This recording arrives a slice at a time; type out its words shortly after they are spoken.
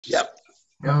Yep.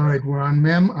 All right, we're on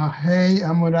Mem Hey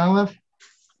Amud Aleph.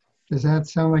 Does that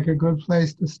sound like a good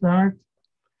place to start?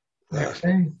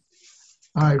 Okay.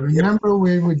 All right, remember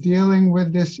we were dealing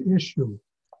with this issue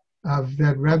of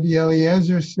that Rabbi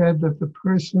Eliezer said that the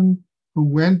person who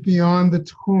went beyond the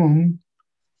tchum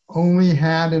only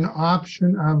had an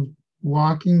option of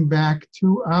walking back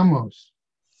to Amos.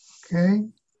 Okay?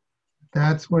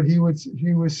 That's what he was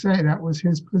saying. That was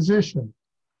his position.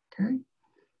 Okay?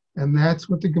 And that's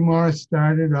what the Gemara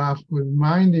started off with,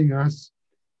 reminding us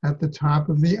at the top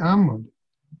of the Amud.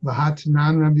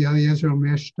 V'hatanan Rabbi Eliezer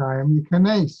omer shtayim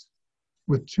yikanes.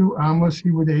 With 2 Amos,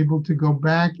 he would able to go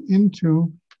back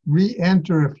into,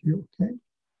 re-enter a few. Okay?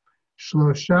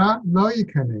 Shlosha lo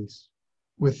yikanes.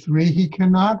 With 3, he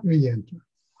cannot re-enter.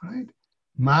 Right?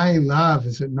 My love,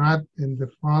 is it not in the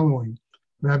following?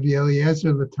 Rabbi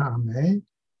Eliezer l'tameh,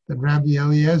 that Rabbi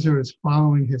Eliezer is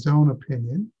following his own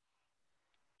opinion.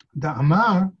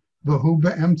 Da'amar v'hu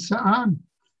be'emtza'an.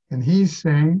 And he's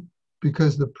saying,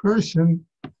 because the person,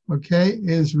 okay,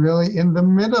 is really in the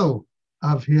middle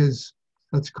of his,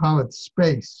 let's call it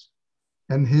space.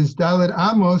 And his Dalet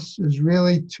Amos is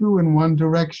really 2 in one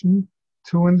direction,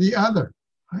 2 in the other,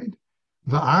 right?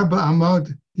 Va'arba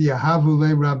amot di'ahavu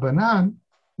le'rabanan,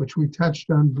 which we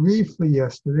touched on briefly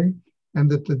yesterday, and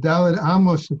that the Dalet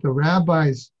Amos that the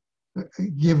rabbis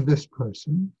give this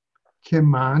person,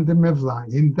 kiman de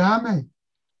mevlaim dame,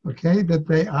 okay, that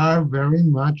they are very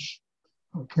much,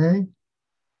 okay,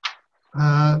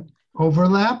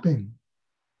 overlapping,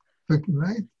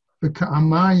 right? The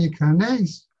ka'amar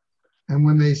yikanes, and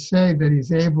when they say that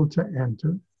he's able to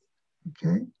enter,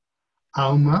 okay,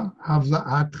 alma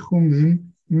havla'at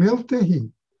chumim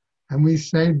miltehi, and we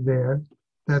say there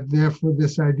that therefore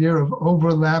this idea of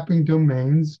overlapping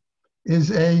domains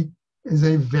is a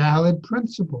valid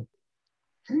principle.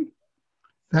 Okay,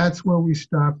 that's where we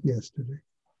stopped yesterday.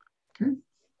 Okay,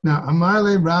 now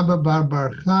Amarle Rabba Bar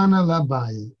Barchana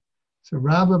Labaye. So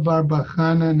Rabba Bar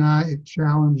Barchana now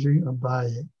challenging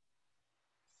Abaye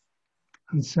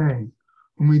and saying,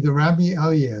 Umi the Rabbi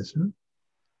Eliezer,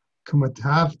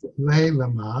 Kamataft Le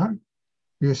Lamar.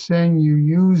 You're saying you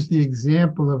use the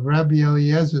example of Rabbi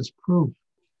Eliezer's proof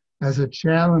as a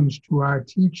challenge to our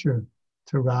teacher,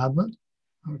 to Rabbah.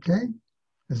 Okay?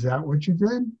 Is that what you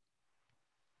did?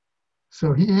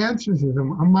 So he answers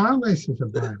him, Amarle says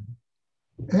Abaye.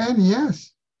 And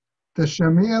yes, the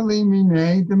Shamia li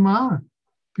minei demar,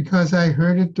 because I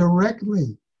heard it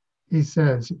directly, he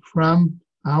says, from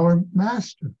our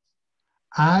master.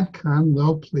 Ad kan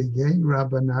lo plige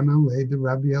Rabbanana le de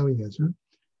Rabbi Eliezer.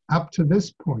 Up to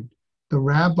this point, the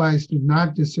rabbis did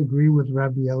not disagree with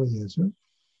Rabbi Eliezer.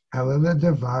 Elele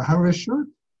devar harishut,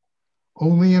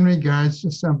 only in regards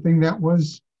to something that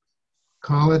was,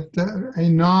 call it a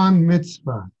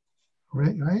non-mitzvah,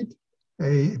 right?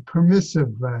 A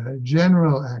permissive,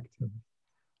 general activity.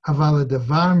 Aval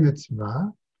devar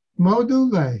mitzvah,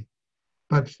 module.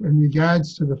 But in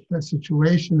regards to the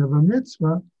situation of a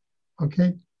mitzvah,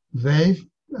 okay, they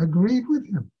agreed with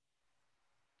him.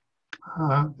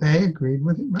 They agreed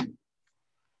with him, right?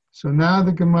 So now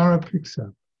the Gemara picks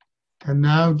up and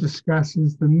now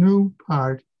discusses the new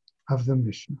part of the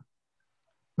Mishnah.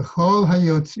 V'chol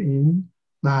hayotzin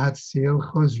lahatzil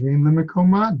chozrin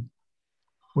lemekoman,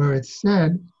 where it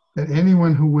said that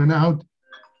anyone who went out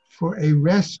for a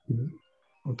rescue,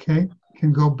 okay,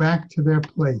 can go back to their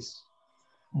place.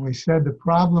 And we said the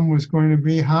problem was going to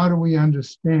be, how do we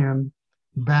understand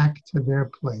back to their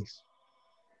place?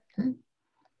 Okay.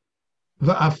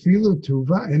 Va'afilu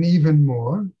tuva, and even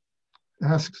more,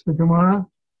 asks the Gemara.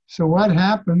 So what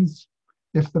happens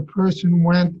if the person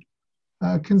went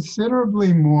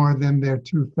considerably more than their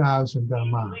 2,000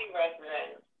 amah?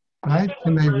 Right?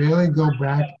 Can they really go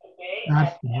back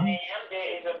that far?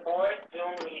 There is a board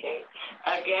Zoom meeting.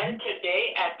 Again,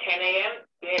 today at 10 a.m.,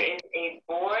 there is a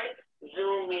board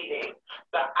Zoom meeting.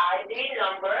 The ID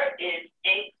number is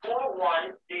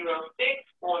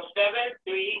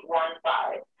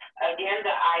 841-06-47315. Again,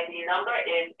 the ID number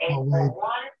is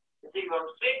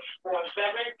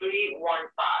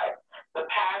 841-06-47315. The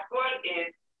password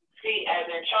is C as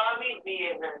in Charlie, V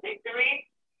as in Victory,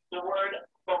 the word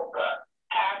Boca.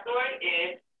 Password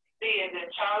is C as in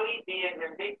Charlie, B as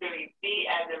in Victory, B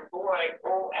as in boy,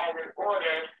 O as in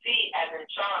order, C as in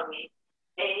Charlie,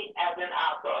 A as in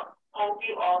Alpha. Hope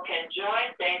you all can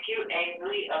join. Thank you,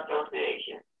 Ainsley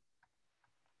Association.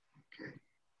 Okay,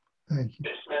 thank you.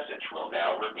 This message will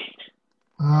now repeat.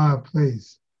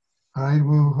 Please. All right,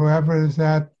 well, whoever is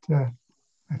that, I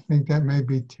think that may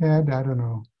be Ted, I don't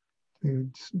know.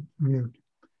 It's mute.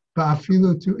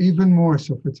 Ba'afilu to even more,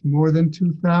 so if it's more than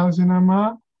 2,000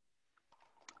 amah,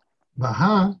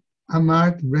 Baha,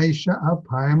 Amart Reisha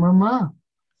Alpayim Ama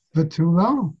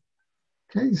V'tulo.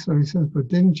 Okay, so he says, but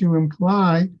didn't you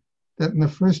imply that in the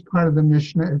first part of the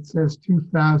Mishnah it says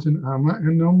 2,000 Amma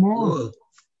and no more?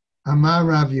 Amar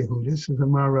Rav Yehuda, says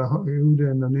Amar Rav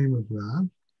Yehuda in the name of Rav.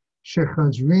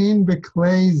 Shechazrin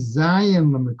Beklei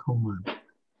Zayin L'Mekoman.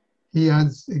 He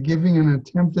is giving an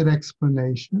attempted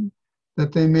explanation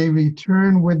that they may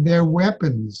return with their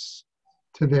weapons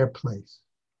to their place.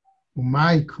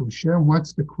 Umay Kusha,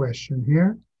 what's the question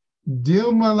here?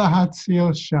 Dilma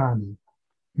Lahatzil Shani.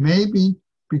 Maybe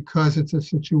because it's a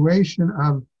situation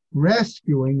of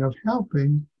rescuing, of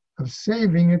helping, of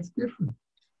saving, it's different.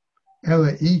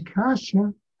 Ela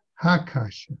ikasha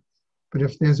hakasha. But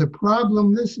if there's a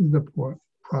problem, this is the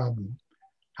problem.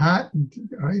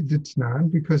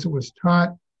 Ditznan, because it was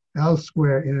taught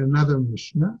elsewhere in another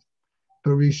Mishnah.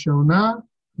 Barishona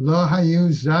lo hayu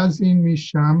zazin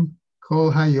misham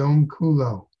kol hayom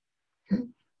kulo. Okay?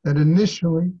 That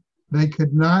initially they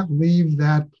could not leave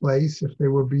that place if they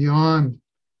were beyond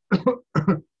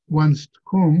one's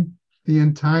tkum the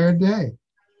entire day.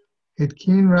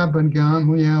 Hitkin Rabban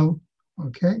Gamliel,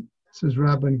 okay, this is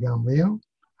Rabban Gamliel,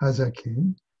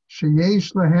 Hazakin,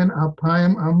 Sheyesh Lahen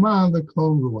Alpayim Amal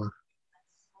L'Kol Ruach.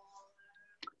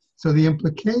 So the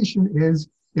implication is,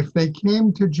 if they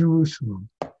came to Jerusalem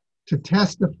to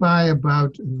testify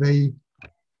about they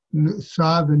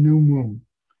saw the new moon,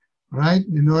 right,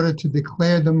 in order to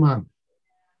declare the month.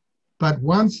 But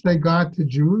once they got to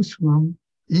Jerusalem,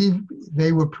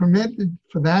 they were permitted,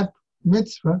 for that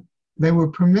mitzvah, they were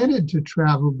permitted to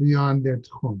travel beyond their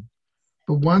tchum.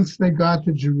 But once they got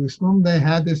to Jerusalem, they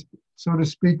had to, so to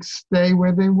speak, stay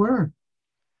where they were.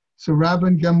 So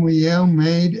Rabban Gamliel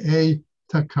made a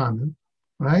takana,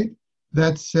 right,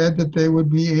 that said that they would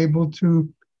be able to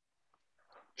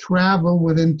travel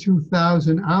within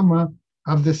 2,000 amma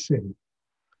of the city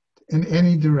in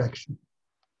any direction.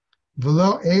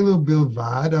 V'lo elu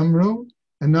bilvad amru,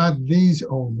 and not these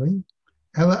only.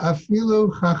 Ela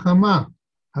afilu chachama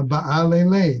haba'al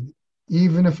leid,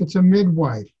 even if it's a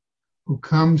midwife who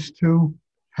comes to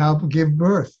help give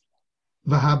birth.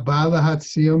 V'habala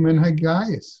hatzil min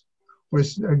hagayis, or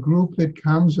a group that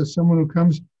comes, or someone who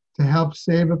comes to help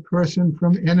save a person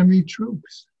from enemy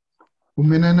troops.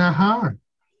 Umin nahar,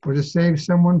 or to save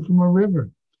someone from a river.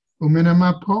 Umin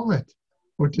mapolet,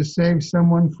 or to save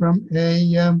someone from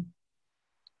a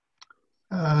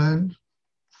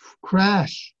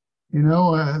crash,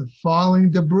 falling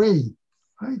debris,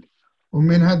 right?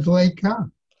 Umin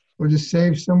hadleika, or to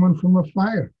save someone from a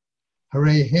fire.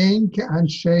 Harehein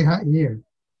ke'anshei ha'ir,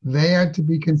 they are to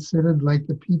be considered like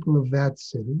the people of that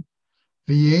city.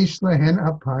 V'yesh lahen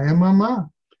apayim amma,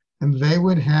 and they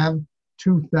would have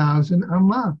 2,000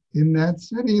 amma in that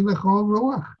city, l'chol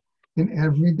ruach, in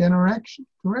every direction.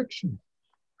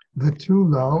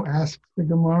 V'tulo, asks the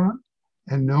Gemara,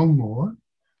 and no more.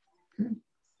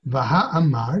 Vaha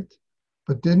amart,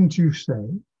 but didn't you say,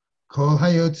 kol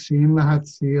hayotzim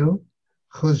lahatzil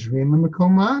chozrim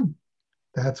l'mekoman?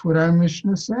 That's what our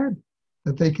Mishnah said,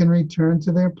 that they can return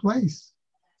to their place.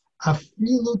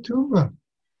 Afilu tuva,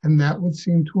 and that would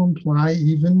seem to imply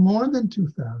even more than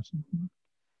 2,000.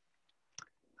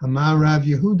 Amar Rav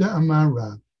Yehuda, Amar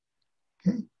Rav.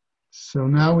 Okay, so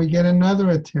now we get another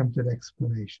attempted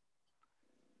explanation.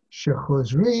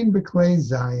 Shechozrin b'klei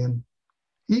zayin.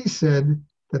 He said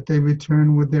that they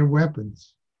return with their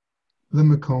weapons,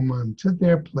 l'mekoman, to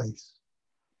their place.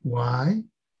 Why?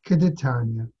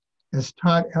 Kedetanya, as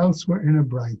taught elsewhere in a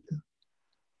Braita.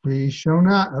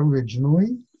 Rishona,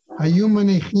 originally, hayu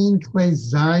manichin klei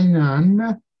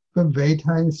zainan b'veit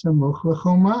hayasamuch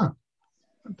l'choma,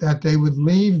 that they would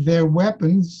leave their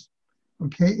weapons,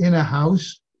 okay, in a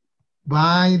house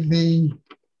by the,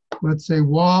 let's say,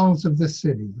 walls of the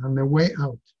city on their way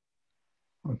out,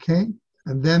 okay,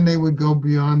 and then they would go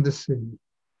beyond the city.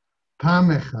 Pam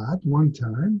echat, one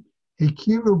time,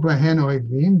 hikiru bahen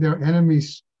oivim, their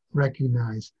enemies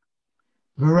recognized.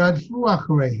 V'radfu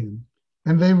acharehim,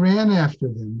 and they ran after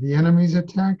them. The enemies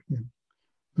attacked them.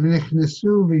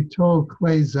 V'nichnesu litol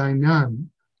klei zainan,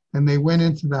 and they went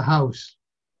into the house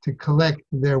to collect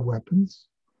their weapons.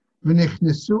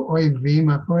 V'nichnesu oivim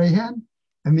acharehen,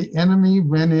 and the enemy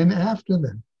ran in after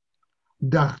them.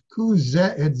 Dachku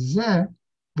ze et ze,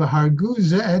 v'hargu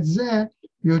ze et ze,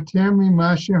 yoter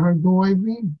mima shehargu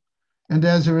oivim. And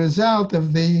as a result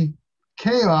of the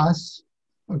chaos,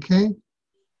 okay,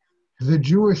 the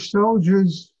Jewish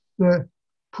soldiers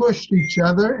pushed each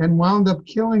other and wound up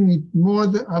killing more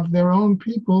of their own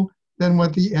people than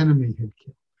what the enemy had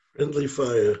killed. Friendly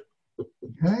fire.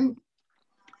 Okay?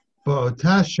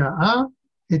 Ba'ota sha'a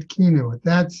hitkinu. At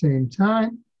that same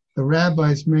time, the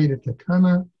rabbis made a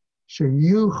takana,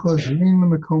 sheyu chozrin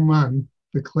l'mekoman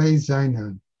b'klei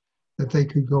zainan, that they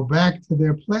could go back to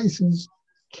their places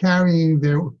bringing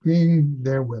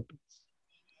their weapons.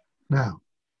 Now,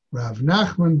 Rav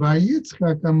Nachman bar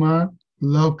Yitzchak Amar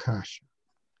lo kasha.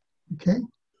 Okay,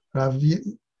 Rav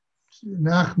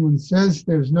Nachman says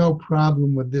there's no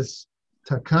problem with this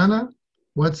takana.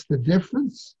 What's the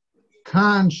difference?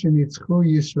 Kan shenitzchu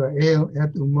Yisrael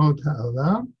et umot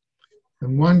ha'olam.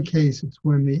 In one case, it's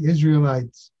when the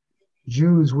Israelites,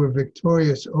 Jews, were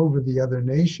victorious over the other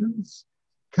nations.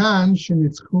 Kan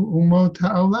shenitzchu umot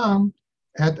ha'olam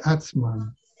et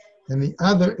atzman. And the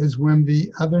other is when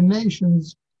the other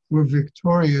nations were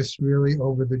victorious really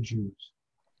over the Jews.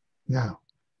 Now,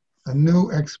 a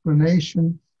new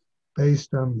explanation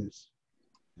based on this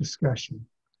discussion.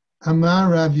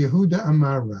 Amar Rav Yehuda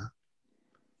Amar Rav.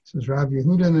 This is Rav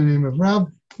Yehuda in the name of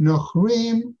Rav.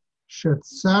 Nochrim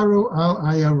shetzaru al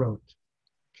ayarot.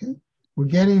 Okay, we're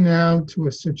getting now to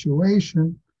a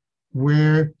situation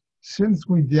where, since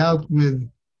we dealt with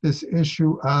this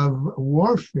issue of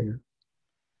warfare,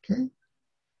 okay,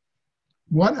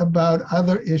 what about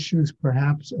other issues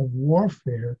perhaps of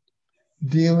warfare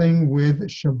dealing with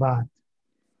Shabbat?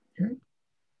 Okay,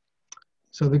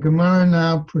 so the Gemara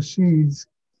now proceeds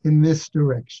in this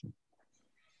direction.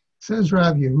 Says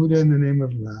Rav Yehuda in the name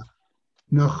of Rav,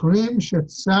 Nochrim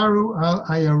shetzaru al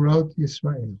ayarot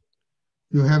Yisrael.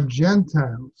 You have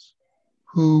Gentiles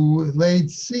who laid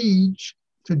siege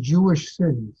to Jewish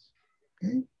cities.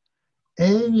 Okay?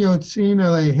 Ein yotzin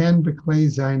aleihen b'klei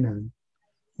zainan.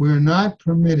 We're not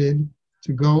permitted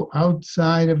to go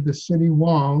outside of the city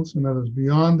walls, in other words,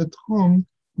 beyond the tchum,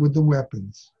 with the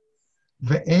weapons.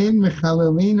 Ve'ein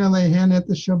mechalelin aleihen et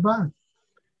the Shabbat.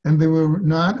 And they were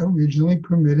not originally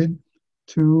permitted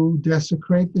to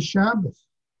desecrate the Sabbath.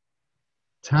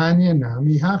 Tanya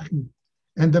nami hachi.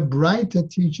 And the Braita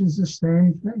teaches the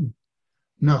same thing.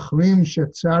 Nachrim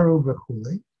shetzaru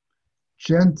v'chulei.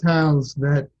 Gentiles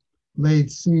that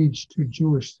laid siege to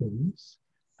Jewish cities.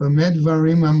 B'med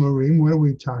varim amurim, what are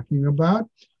we talking about?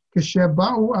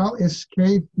 K'sheba'u al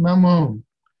escape mamon.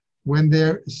 When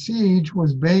their siege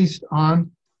was based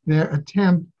on their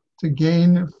attempt to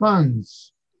gain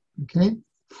funds, okay,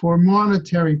 for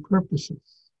monetary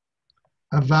purposes.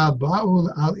 Aval ba'ul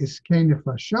al iskei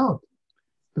nefashot.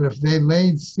 But if they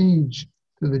laid siege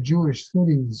to the Jewish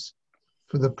cities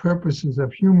for the purposes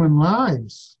of human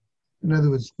lives, in other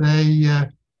words, they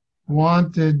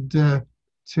wanted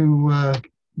to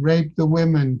rape the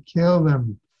women, kill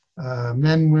them,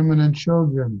 men, women, and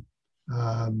children,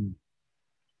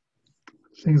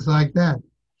 things like that.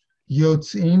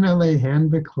 Yotzin aleihen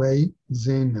b'klei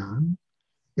zeinan.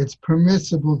 It's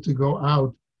permissible to go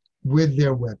out with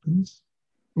their weapons.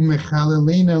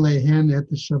 Umechalelin aleihen et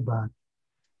the Shabbat,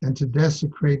 and to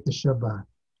desecrate the Shabbat.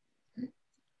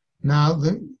 Now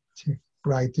the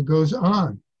Braita goes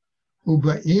on.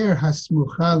 Uba'ir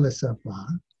hasmucha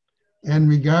lesafah, and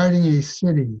regarding a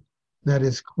city that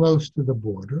is close to the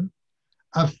border,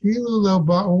 afilu lo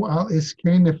ba'u al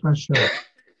iskei nefashot,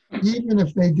 even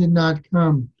if they did not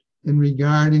come in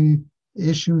regarding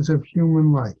issues of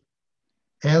human life,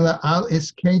 ela al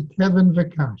iskei teven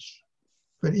v'kash,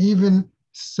 but even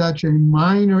such a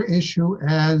minor issue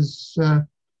as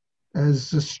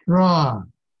the straw,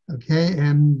 okay,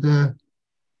 and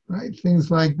right,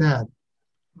 things like that,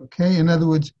 okay. In other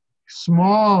words,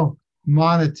 small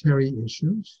monetary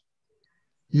issues.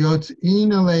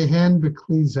 Yotz'in aleihen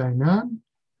b'kli zainan.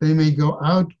 They may go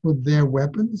out with their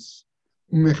weapons.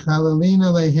 U'mechalalin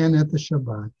aleihen et the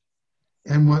Shabbat,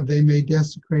 and what they may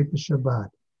desecrate the Shabbat.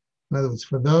 In other words,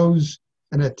 for those,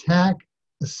 an attack,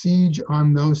 a siege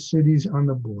on those cities on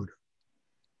the border.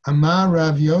 Amar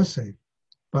Rav Yosef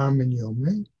bar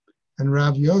Minyome, and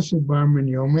Rav Yosef bar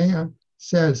Minyome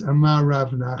says, Amar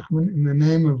Rav Nachman, in the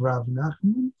name of Rav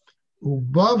Nachman,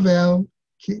 Ubavel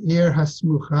ki'ir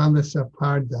hasmucha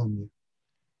lesapar damya.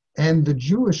 And the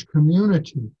Jewish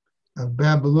community of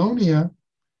Babylonia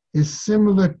is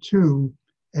similar to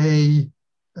a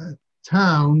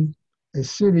town, a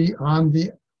city on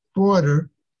the border,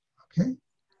 okay?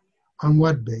 On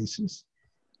what basis?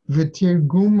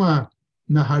 V'tirguma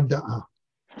Naharda'ah.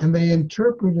 And they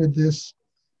interpreted this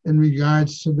in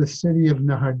regards to the city of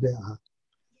Naharda'ah.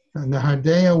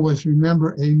 Naharda'ah was,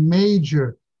 remember, a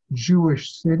major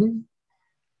Jewish city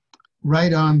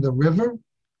right on the river,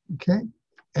 okay?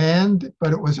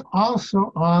 But it was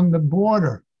also on the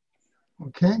border,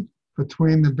 okay,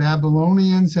 between the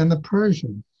Babylonians and the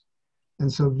Persians.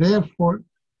 And so therefore,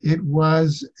 it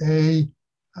was a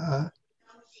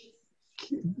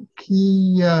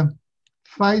key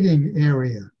fighting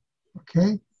area,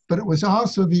 okay? But it was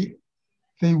also the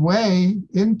way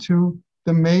into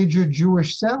the major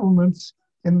Jewish settlements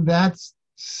in that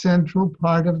central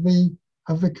part of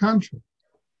the country.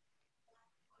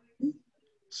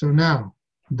 So now,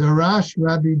 Darash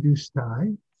Rabbi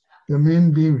Dustai, the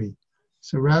Min Biri.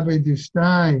 So Rabbi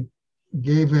Dustai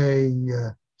gave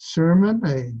a sermon,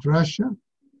 a drasha,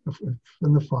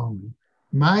 from the following.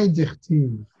 My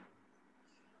dichtiv.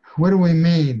 What do we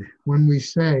mean when we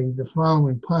say the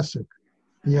following pasuk?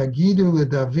 Yagidu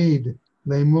leDavid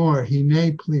lemor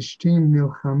hine plishtim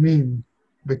milchamim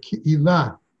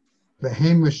beki'ilah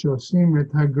v'hem shosim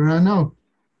et hagranot.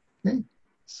 Okay,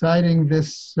 citing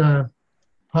this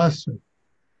pasuk.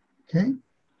 Okay,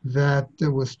 that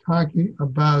was talking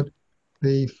about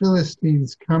the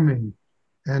Philistines coming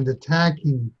and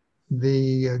attacking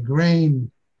the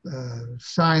grain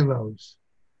silos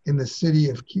in the city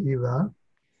of Keilah.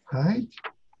 Right?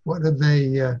 What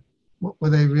were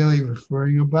they really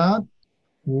referring about?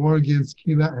 War against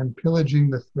Keilah and pillaging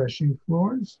the threshing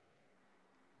floors.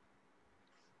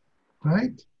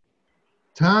 Right?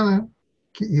 Tana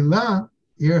Keilah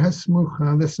ir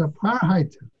hasmucha l'sapar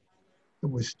haita. It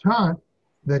was taught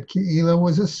that Keilah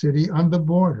was a city on the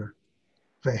border.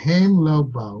 V'hem lo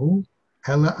ba'u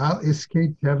ela al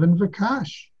iskei teven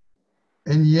v'kash.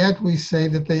 And yet we say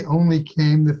that they only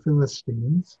came, the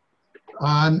Philistines,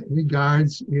 on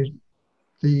regards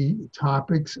the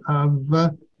topics of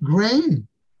grain.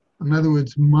 In other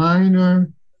words,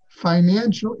 minor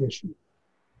financial issue.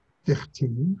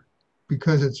 Dichtiv,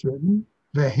 because it's written,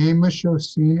 V'hema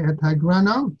shosin et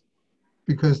hagranot,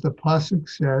 because the pasuk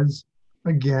says,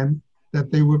 again,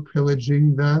 that they were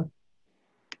pillaging the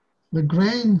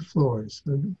grain floors.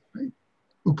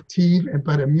 Uktiv,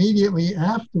 but immediately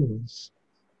afterwards,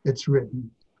 it's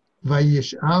written,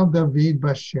 Vayish'al David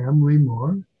Bashem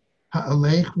limor,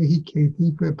 ha'alech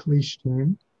v'hiketi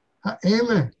beplishtim,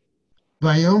 ha'eleh.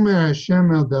 Vayomer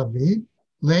Hashem el David,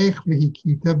 lech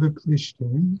v'hikita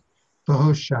beplishtim,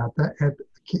 v'hoshata et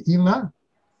Keilah.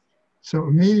 So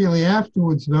immediately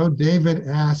afterwards, though, David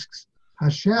asks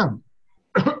Hashem,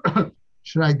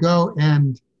 should I go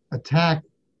and attack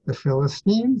the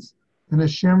Philistines? And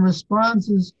Hashem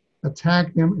responds,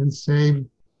 attack them and save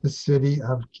the city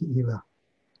of Keilah.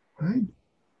 Right?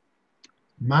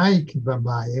 Mike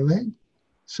Babaile.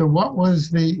 So what was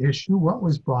the issue? What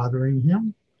was bothering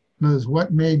him? In other words,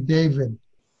 what made David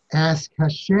ask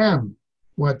Hashem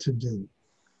what to do?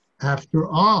 After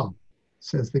all,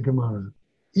 says the Gemara,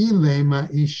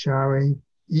 Ilema ishare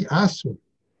iasu.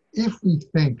 If we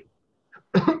think,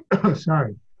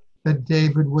 that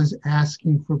David was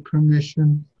asking for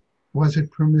permission, was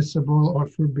it permissible or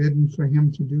forbidden for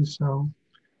him to do so?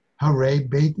 Hare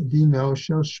Beit Dino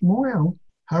Shel Shmuel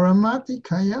Haramati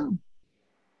Kayam.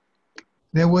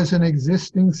 There was an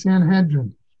existing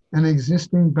Sanhedrin, an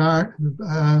existing Beit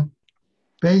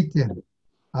Din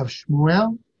of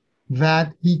Shmuel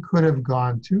that he could have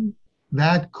gone to.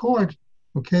 That court,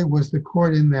 was the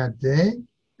court in that day,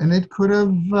 and it could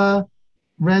have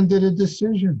rendered a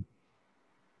decision.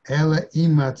 Ela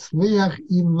imatzliach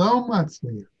ilo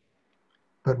matzliach.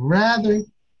 But rather,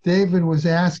 David was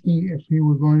asking if he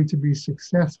were going to be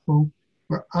successful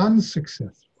or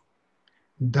unsuccessful.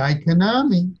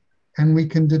 Daikanami, and we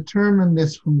can determine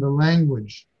this from the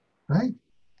language, right?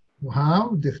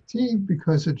 How? Dichtiv,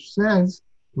 because it says,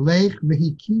 Lech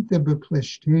v'hikita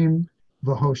beplishtim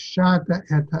v'hoshata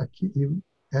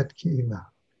et Keilah.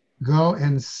 Go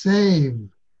and save,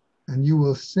 and you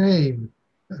will save.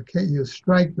 Okay, you'll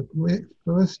strike the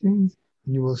Philistines,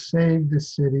 and you will save the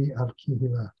city of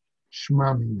Keilah.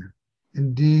 Shmamina.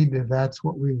 Indeed, that's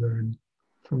what we learn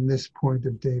from this point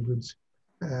of David's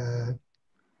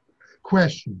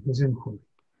question, his inquiry.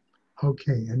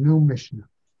 Okay, a new Mishnah.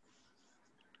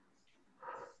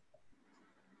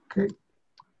 Okay,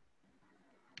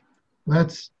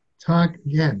 let's talk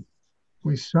again.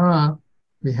 We saw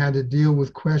we had to deal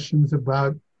with questions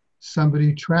about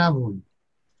somebody traveling,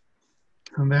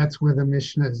 and that's where the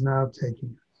Mishnah is now taking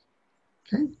us.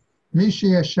 Okay, Mishi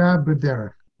Yashab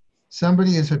B'derech.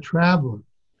 Somebody is a traveler,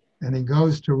 and he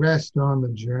goes to rest on the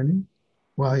journey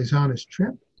while he's on his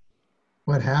trip.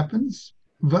 What happens?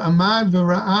 V'amad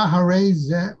v'ra'ah harei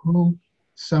zehu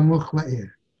samuch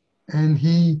la'ir. And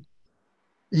he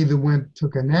either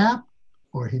took a nap,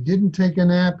 or he didn't take a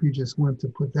nap, he just went to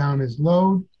put down his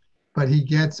load, but he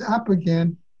gets up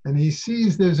again, and he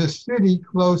sees there's a city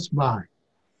close by.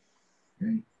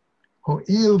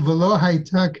 Ho'il v'lo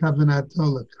hayta kavanato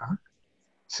lekach.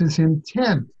 It's his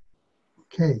intent.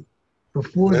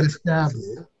 Before the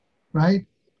Sabbath, right?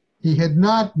 He had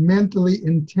not mentally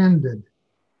intended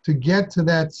to get to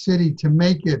that city to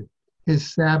make it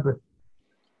his Sabbath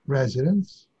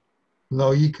residence.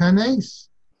 Lo yikanes,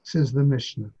 says the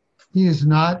Mishnah. he is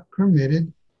not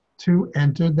permitted to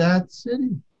enter that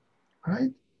city,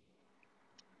 right?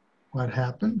 What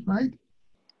happened, right?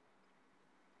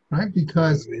 Right,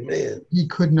 because he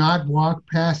could not walk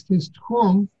past his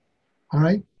tchum, all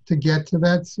right, to get to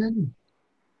that city.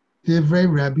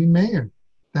 Divrei Rabbi Meir.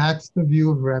 That's the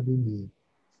view of Rabbi Meir.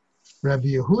 Rabbi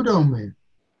Yehuda Omer.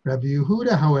 Rabbi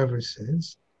Yehuda, however,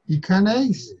 says,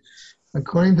 Ikanes.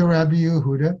 According to Rabbi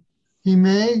Yehuda, he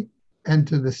may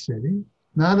enter the city.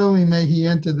 Not only may he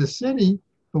enter the city,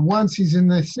 but once he's in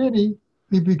the city,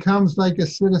 he becomes like a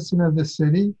citizen of the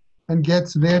city and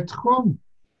gets their tchum.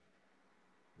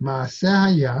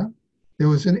 Maaseh haya, there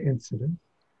was an incident.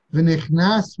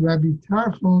 V'nichnas Rabbi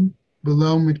Tarfon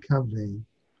below mitkavein.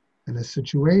 And a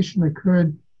situation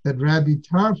occurred that Rabbi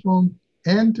Tarfon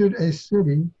entered a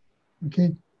city,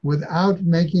 okay, without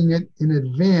making it in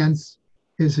advance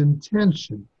his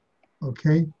intention,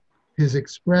 okay, his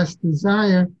expressed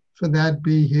desire for that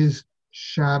be his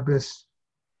Shabbos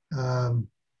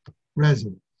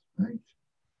residence, right?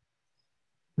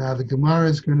 Now the Gemara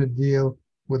is going to deal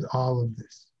with all of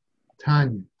this.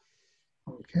 Tanya,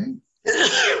 okay?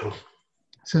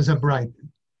 Says a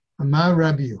Brighton. Amar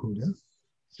Rabbi Yehuda.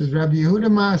 Says Rabbi Yehuda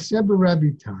Ma'aseh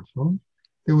Rabbi Tarfon.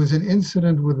 There was an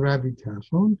incident with Rabbi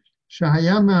Tarfon.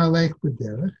 Shahaya Ma'alech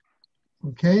B'derech.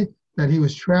 Okay, that he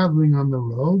was traveling on the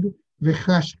road.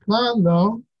 V'chashka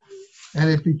lo, and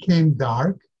it became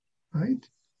dark, right?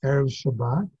 Erev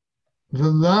Shabbat.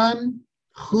 V'lan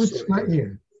chutz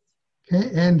ma'ir.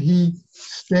 Okay, and he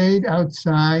stayed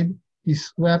outside. He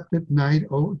slept at night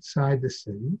outside the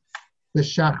city. The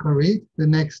shacharit, the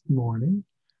next morning.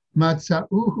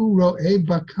 Matza'uhu ro'eh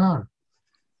bakar.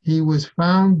 He was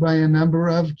found by a number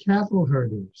of cattle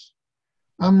herders.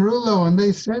 Amrulo, and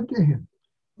they said to him,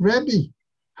 Rebbe,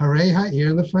 harei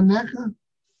ha'ir lefanecha,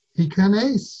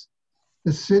 hikanes.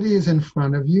 The city is in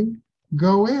front of you.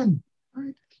 Go in.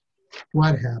 Right?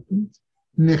 What happened?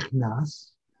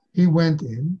 Nichnas. He went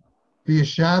in.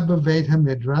 V'yashab b'veit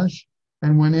hamidrash,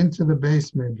 and went into the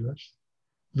base midrash.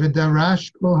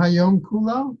 V'darash kol hayom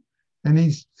kulo, and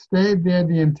he stayed there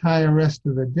the entire rest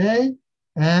of the day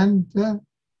and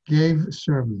gave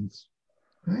sermons.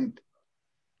 Right?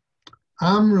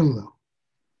 Amrulo.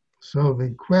 So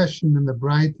the question in the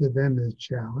Braita then is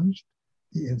challenged,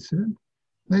 the incident.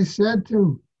 They said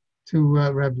to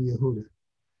Rabbi Yehuda,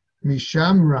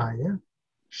 Misham Raya,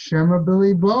 Shema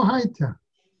Bili Bohaita.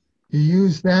 You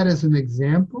use that as an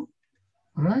example,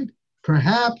 all right?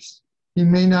 Perhaps he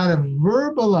may not have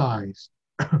verbalized,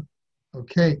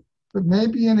 okay, but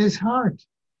maybe in his heart.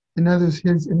 In other words,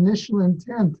 his initial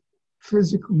intent,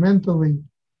 physical, mentally,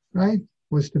 right,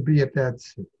 was to be at that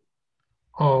city.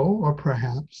 Oh, or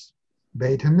perhaps,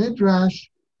 Beit HaMidrash,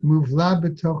 Muvla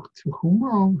B'toch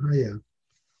Tchumo Haya,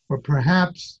 or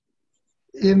perhaps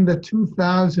in the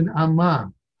 2,000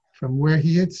 Amah from where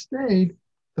he had stayed,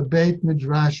 the Beit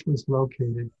Midrash was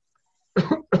located,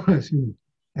 excuse me,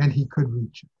 and he could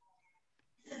reach it.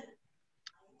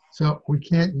 So we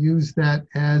can't use that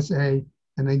as an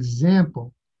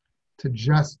example to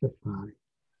justify,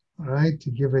 all right, to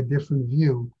give a different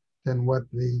view than what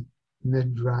the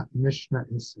Mishnah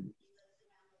is saying.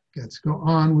 Let's go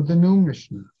on with the new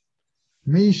Mishnah.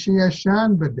 Mishi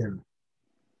Yashan B'derech.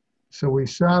 So we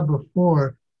saw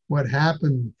before what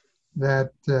happened,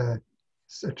 that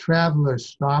a traveler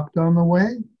stopped on the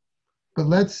way, but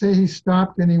let's say he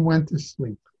stopped and he went to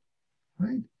sleep,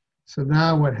 right? So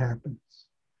now what happens?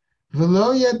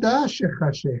 V'lo yada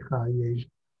shechashecha yesh,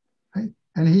 right?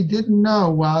 And he didn't know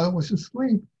while it was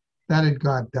asleep that it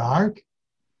got dark,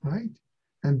 right?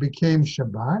 And became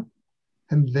Shabbat,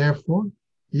 and therefore,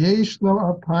 yesh lo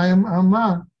apayim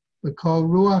amah, l'kol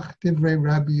ruach divrei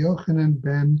Rabbi Yochanan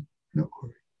ben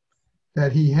Nuri,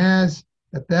 that he has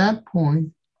at that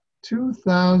point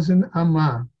 2,000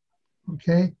 amah,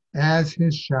 okay, as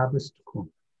his Shabbos tchum.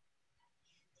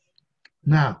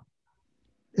 Now,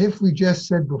 if we just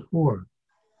said before,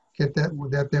 get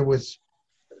that there was,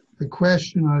 the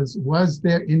question was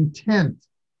there intent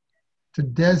to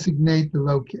designate a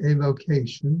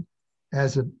location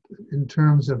as in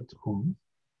terms of tchum?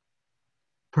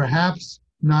 Perhaps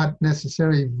not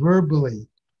necessarily verbally,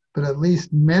 but at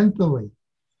least mentally.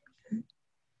 Okay.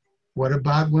 What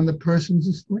about when the person's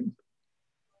asleep?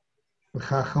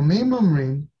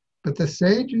 But the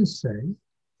sages say,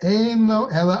 Ein lo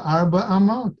ela arba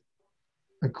amot.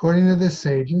 According to the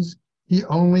sages, he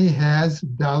only has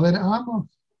Dalet Amos,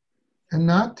 and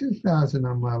not 2,000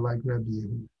 amah like Rabbi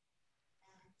Yehuda.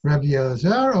 Rabbi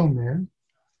Elazar Omer,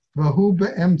 Vahu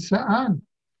be'emtsa'an.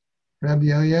 Rabbi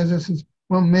Eliezer says,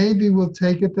 well, maybe we'll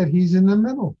take it that he's in the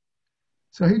middle.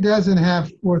 So he doesn't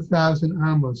have 4,000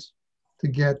 amos to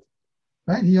get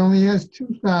right? He only has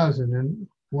 2,000 in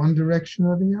one direction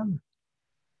or the other.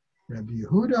 Rabbi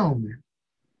Yehuda Omer,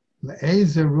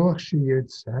 Le'ezer ruach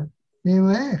sheyitzeh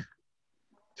yilech,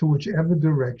 to whichever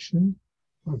direction,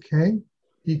 okay,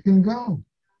 he can go.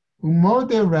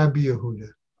 Umode Rabbi Yehuda,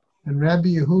 and Rabbi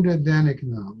Yehuda then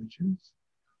acknowledges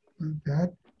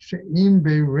that she'im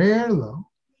be'rer lo,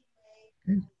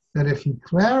 okay, that if he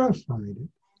clarified it,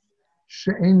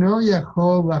 she'eno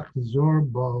yachol lachzor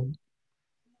bo,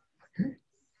 okay,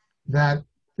 that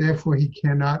therefore he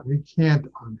cannot recant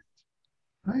on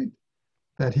it, right?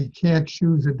 That he can't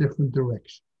choose a different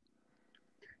direction.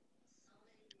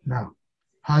 Now,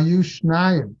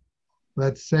 hayushnayim,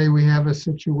 let's say we have a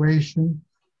situation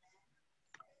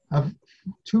of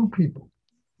two people,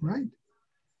 right?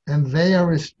 And they are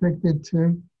restricted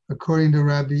to, according to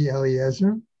Rabbi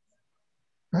Eliezer,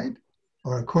 right?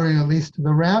 Or according at least to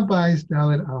the rabbis,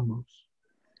 Dalet Amos.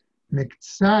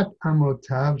 Miktsat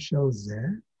amotav shel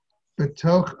zeh,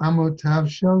 betoch amotav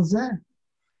shel zeh.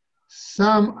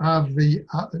 Some of the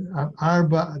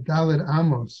Arba Dalet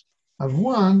Amos of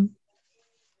one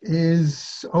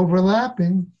is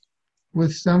overlapping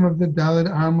with some of the Dalet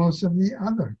Amos of the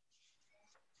other.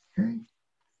 Okay,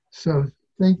 so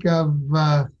think of,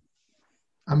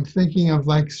 I'm thinking of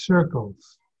like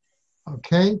circles,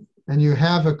 okay? And you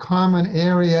have a common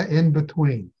area in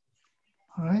between,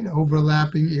 all right?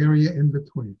 Overlapping area in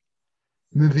between.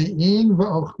 Mevi'in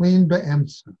v'ochlin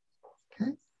be'emtza,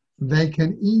 okay? They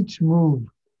can each move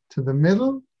to the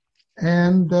middle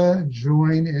and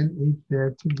join and eat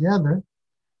there together.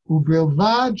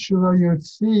 Ubilvad shelo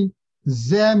yotzi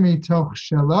ze mitoch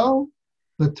shelo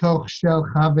l'toch shel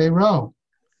chavero.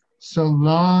 So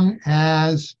long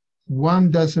as one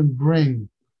doesn't bring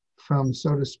from,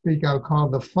 so to speak, I'll call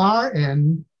the far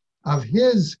end of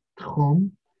his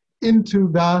tchum into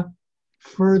the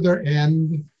further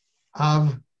end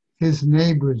of his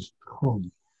neighbor's tchum,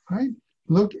 right?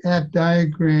 Look at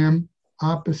diagram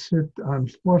opposite on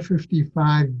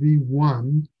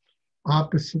 455b1,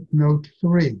 opposite note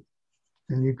 3.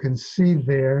 And you can see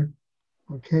there,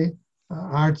 okay,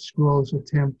 Art Scroll's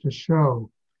attempt to show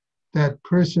that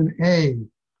person A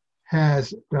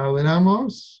has Dalet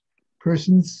Amos,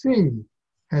 person C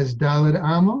has Dalet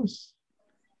Amos,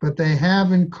 but they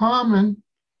have in common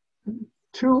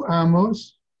 2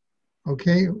 Amos,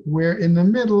 okay, where in the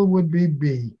middle would be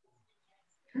B.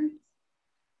 Okay?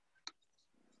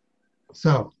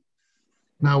 So,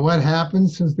 now what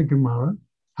happens, says the Gemara,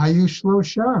 Hayu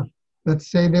Shlosha. Let's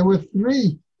say there were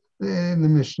 3 in the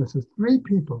Mishnah, says 3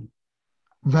 people.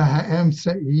 V'ha'em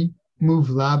sa'i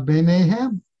muvla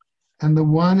beinehem. And the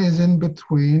one is in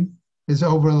between, is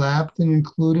overlapped and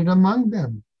included among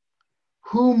them.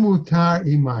 Hu mutar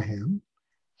imahem.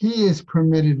 He is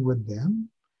permitted with them.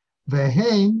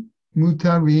 Vehem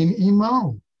mutarin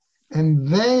imo. And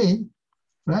they,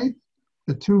 right,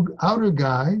 the 2 outer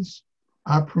guys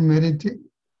are permitted to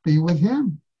be with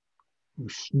him.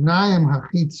 Ushnayim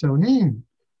hachitzonim.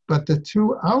 But the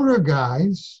 2 outer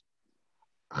guys,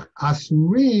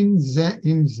 asurin ze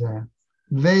im ze.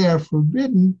 They are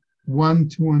forbidden one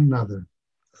to another,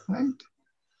 right?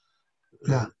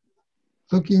 Now,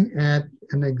 looking at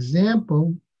an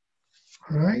example,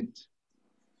 all right?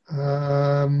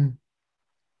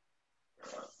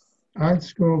 Art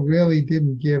Scroll really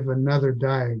didn't give another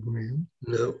diagram,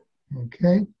 No.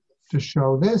 okay, to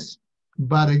show this,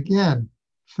 but again,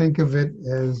 think of it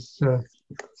as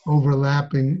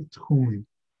overlapping tchumim,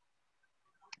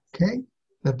 okay?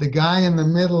 That the guy in the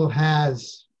middle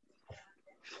has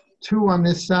 2 on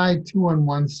this side, 2 on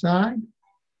one side,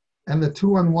 and the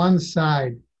 2 on one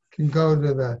side can go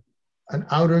to an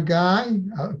outer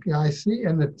guy C,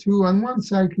 and the 2 on one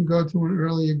side can go to an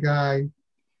earlier guy,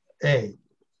 A,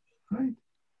 right?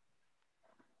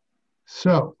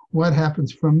 So what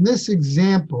happens from this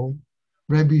example,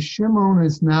 Rabbi Shimon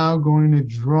is now going to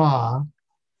draw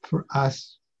for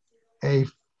us a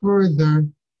further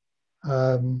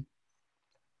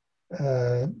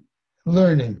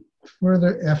learning,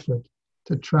 further effort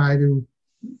to try to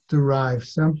derive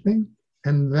something,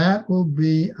 and that will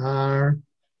be our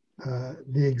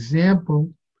the example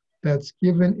that's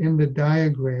given in the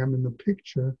diagram in the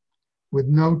picture with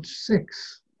note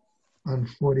 6 on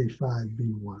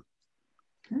 45b1.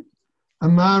 Okay,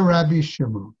 Amar Rabbi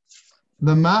Shimon,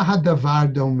 Lama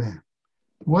hadavar domeh.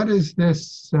 What is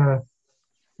this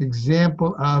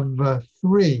example of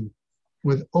 3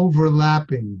 with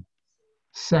overlapping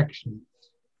sections?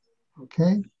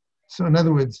 Okay, so in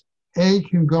other words, A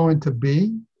can go into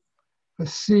B, a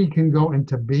C can go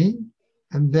into B,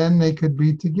 and then they could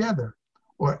be together.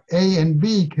 Or A and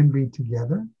B can be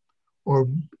together, or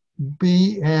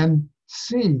B and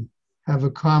C have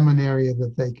a common area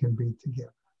that they can be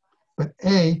together. But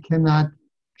A cannot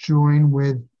join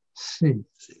with C.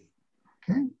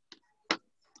 Okay?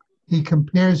 He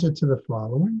compares it to the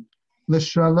following.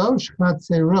 L'shalosh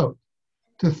chatzerot,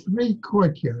 to 3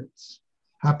 courtyards,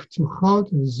 haptuchot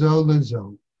zo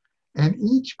lezo. And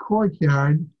each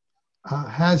courtyard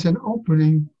has an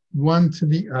opening one to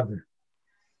the other.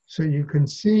 So you can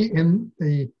see in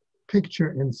the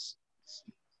picture in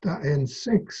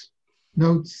 6,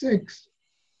 note 6,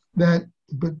 that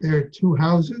but there are 2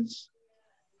 houses,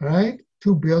 right?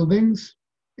 2 buildings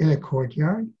in a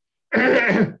courtyard.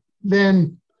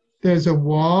 Then there's a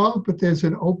wall, but there's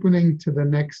an opening to the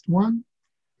next one,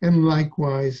 and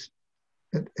likewise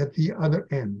at the other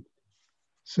end.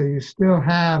 So you still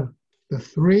have the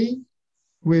 3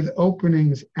 with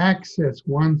openings access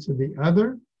one to the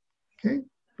other, okay?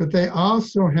 But they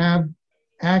also have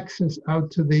access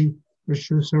out to the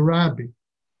Rishus Harabi.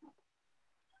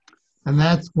 And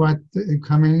that's what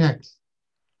coming next.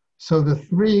 So the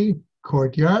 3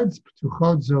 courtyards,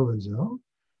 P'tuchot zo lezo,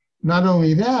 not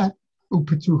only that,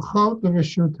 U'P'tuchot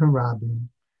l'Rishut Harabim,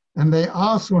 and they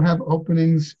also have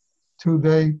openings to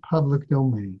the public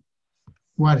domain.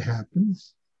 What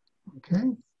happens?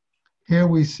 Okay, here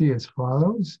we see as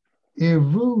follows: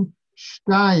 Iru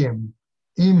shtayim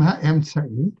im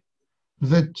ha'emtzait,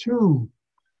 the 2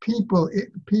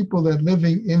 people that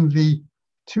living in the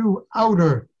 2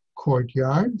 outer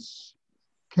courtyards,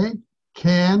 okay,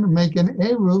 can make an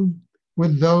eruv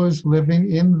with those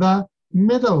living in the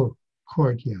middle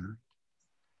courtyard.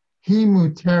 He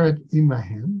muteret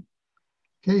imahem.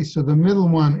 Okay, so the middle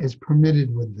one is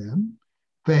permitted with them.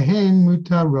 Vehen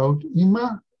mutarot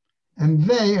ima, and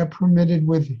they are permitted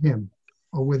with him,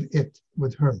 or with it,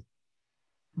 with her.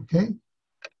 Okay?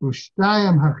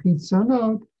 Ushtayam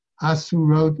hachitzonot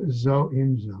asurot zo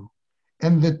imzo.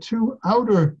 And the 2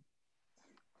 outer,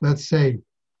 let's say,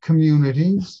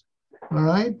 communities, all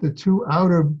right, the 2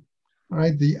 outer, all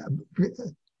right, the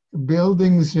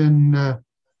buildings in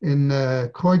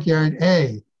courtyard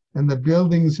A and the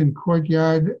buildings in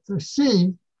courtyard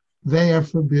C, they are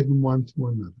forbidden one to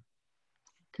another.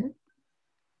 Okay.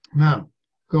 Now,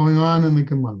 going on in the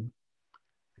Gemara.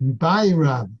 By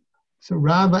Rav. So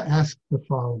Rava asked the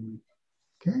following.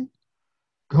 Okay.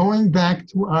 Going back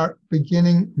to our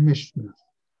beginning Mishnah,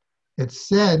 it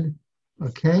said,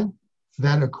 okay,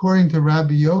 that according to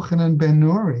Rabbi Yochanan ben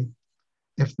Nuri,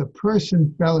 if the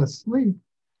person fell asleep,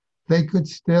 they could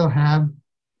still have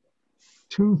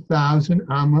 2,000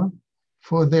 amma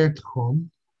for their tchum,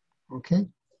 okay,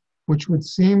 which would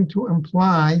seem to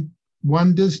imply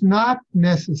one does not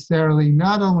necessarily,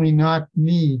 not only not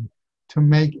need to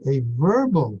make a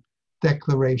verbal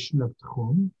declaration of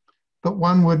tchum, but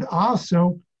one would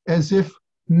also, as if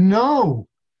know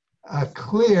a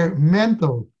clear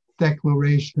mental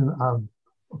declaration of,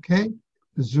 okay,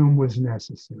 the zoom was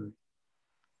necessary.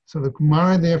 So the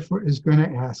Gemara, therefore, is going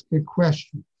to ask a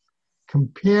question,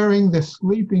 comparing the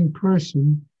sleeping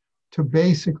person to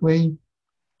basically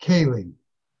Kalim.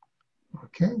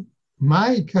 Okay?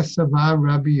 My kasava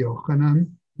Rabbi Yochanan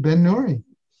ben Nuri.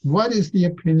 What is the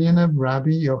opinion of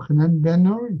Rabbi Yochanan ben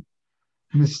Nuri?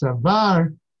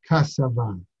 Misavar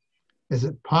kasavan. Is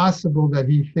it possible that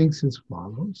he thinks as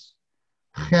follows?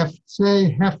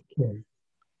 Cheftze hefker.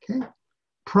 Okay?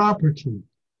 Property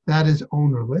that is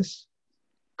ownerless.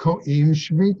 Ko'im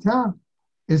shvita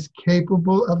is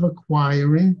capable of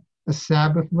acquiring a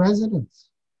Sabbath residence.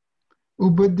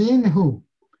 Ubadinhu,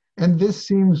 and this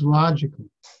seems logical.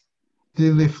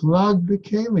 The liflag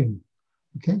b'kelim,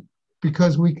 okay,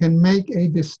 because we can make a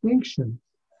distinction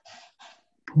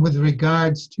with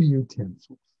regards to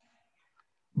utensils.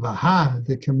 Vaha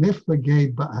the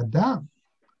kamiflagay ba'adam,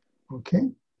 okay,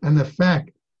 and the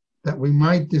fact that we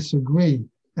might disagree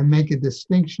and make a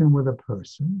distinction with a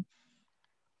person.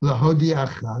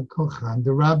 Lahodiacha kochan de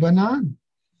Rabbanan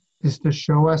is to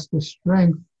show us the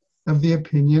strength of the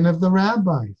opinion of the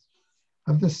rabbis,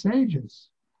 of the sages,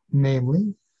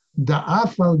 namely,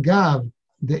 da'af al gav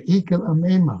de ikal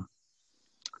amema.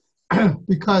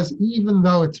 Because even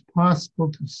though it's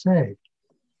possible to say,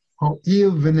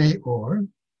 ho'il v'nei or,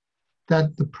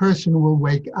 that the person will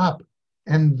wake up,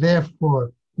 and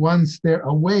therefore, once they're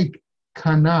awake,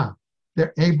 kana,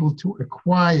 they're able to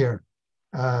acquire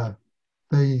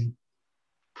the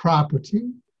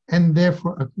property, and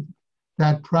therefore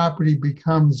that property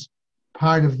becomes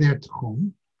part of their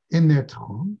tchum, in their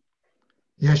tchum.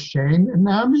 Yashen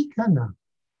nami kana.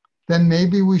 Then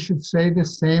maybe we should say the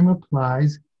same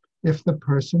applies if the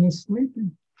person is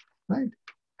sleeping, right?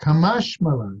 Kamash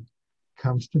malan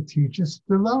comes to teach us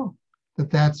below that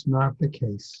that's not the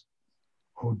case.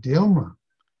 O Dilma,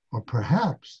 or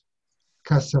perhaps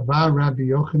Kasava Rabbi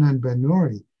Yochanan ben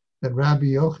Nuri, that Rabbi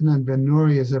Yochanan ben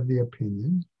Nuri is of the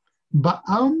opinion,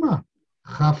 Ba'alma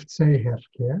Chavtzei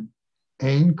Hefker,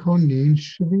 Ein Konin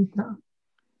Shvita,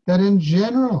 that in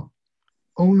general,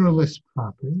 ownerless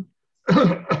property,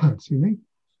 excuse me,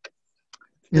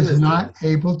 is not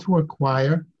able to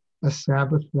acquire a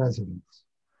Sabbath residence.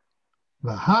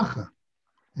 Vahacha,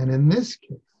 and in this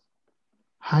case,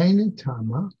 Haini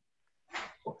Tama,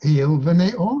 Il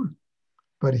V'neor.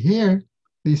 But here,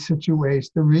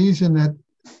 the reason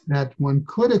that one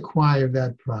could acquire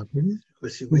that property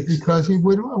is because he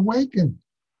would awaken,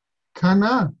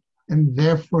 Kana, and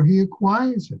therefore he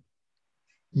acquires it.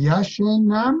 Yashen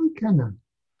Nami Kana.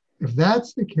 If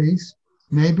that's the case,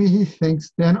 maybe he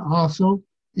thinks then also,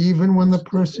 even when the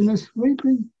person is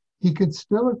sleeping, he could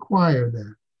still acquire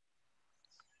that.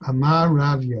 Amar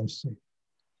Rav Yosef.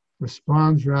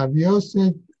 Responds Rav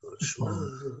Yosef,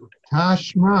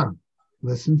 Tashma.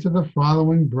 Listen to the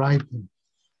following brighton,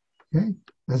 okay,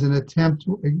 as an attempt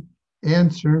to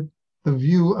answer the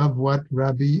view of what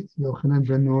Rabbi Yochanan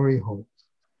ben Nuri holds.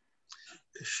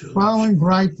 The following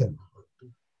brighton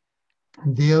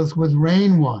deals with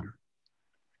rainwater.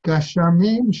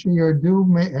 Gashamim sheyardu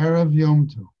me'erev Yom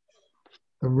Tov.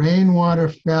 The rainwater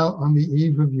fell on the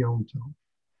eve of Yom Tov.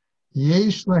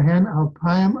 Yesh lahen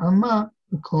alpayim ama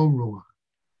v'kol ruach.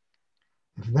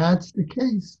 If that's the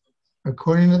case,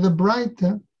 according to the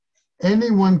Braita,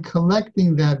 anyone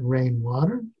collecting that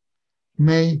rainwater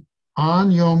may,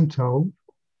 on Yom Tov,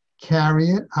 carry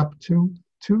it up to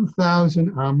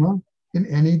 2,000 amma in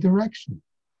any direction.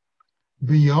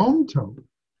 B'Yom Tov,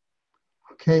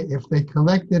 okay, if they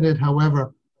collected it,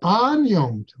 however, on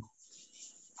Yom Tov,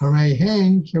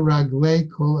 harehen kiraglei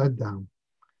kol adam,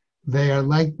 they are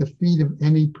like the feet of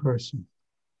any person.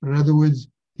 In other words,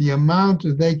 the amount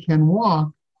that they can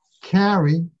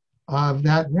carry of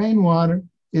that rainwater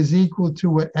is equal to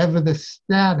whatever the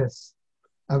status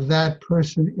of that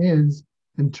person is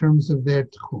in terms of their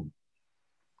tchum.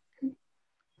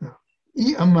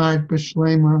 I amart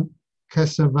b'shlema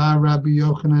kasava Rabbi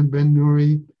Yochanan ben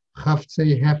Nuri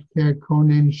chavtzei hefker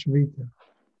konen shvita.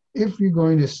 If you're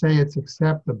going to say it's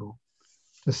acceptable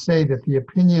to say that the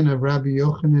opinion of Rabbi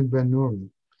Yochanan ben Nuri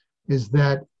is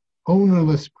that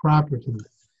ownerless property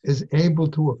is able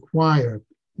to acquire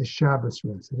the Shabbos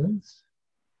residence,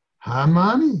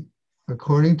 Hamani,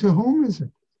 according to whom is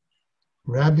it?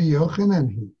 Rabbi Yochanan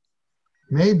he.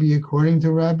 Maybe according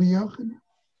to Rabbi Yochanan.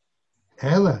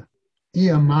 Ela,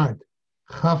 Iamad,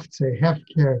 Chavtze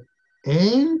Hefker,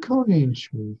 Ein Konin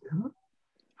Shvita,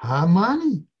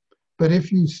 Hamani. But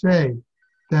if you say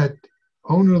that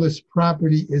ownerless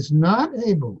property is not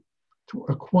able to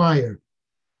acquire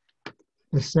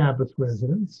the Sabbath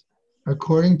residence,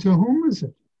 according to whom is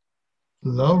it?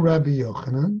 Lo Rabbi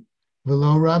Yochanan,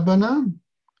 v'lo Rabbanan.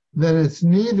 Then it's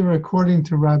neither according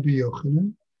to Rabbi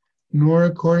Yochanan, nor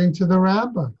according to the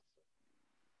rabbi.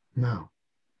 Now,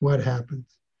 what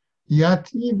happens?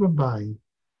 Yativ Abai,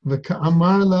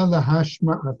 v'ka'amar la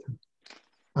lahashma'ata.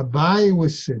 Abai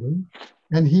was sitting,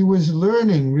 and he was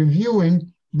learning,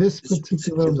 reviewing this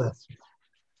particular lesson.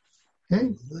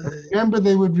 Okay? Remember,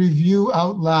 they would review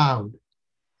out loud,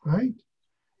 right?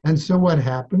 And so what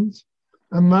happens?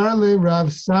 Amar le Rav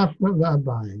Safra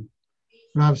la'abai.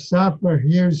 Rav Safra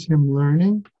hears him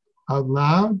learning out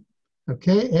loud,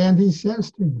 okay, and he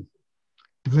says to him,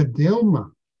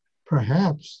 V'dilma,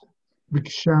 perhaps,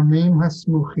 b'kshamim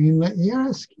hasmuchin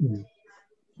la'iraskina.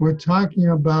 We're talking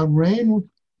about rain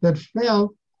that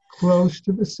fell close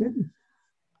to the city.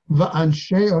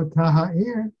 Va'anshe otah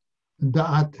ha'ir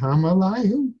da'atam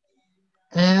alayhu.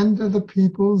 And the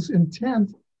people's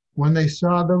intent when they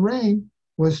saw the rain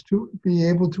was to be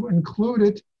able to include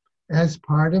it as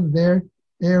part of their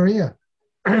area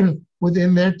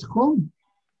within their tchum.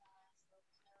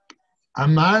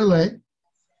 Amarle,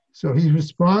 so he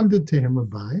responded to him,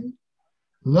 Abai,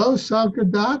 lo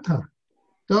salkadata,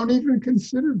 don't even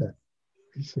consider that,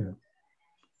 he said.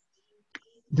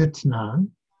 Ditnan,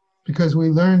 because we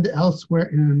learned elsewhere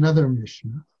in another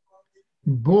Mishnah,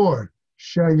 bor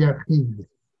shayachid,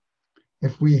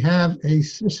 if we have a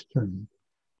cistern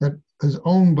that is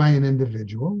owned by an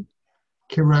individual,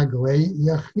 kiraglei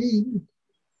yachid,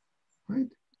 right?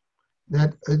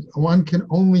 That one can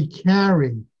only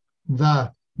carry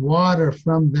the water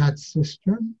from that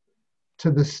cistern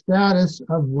to the status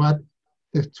of what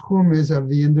the tchum is of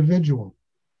the individual.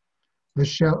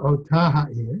 V'shel otah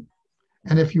ha'ir,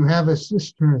 and if you have a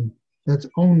cistern that's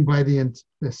owned by the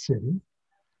city,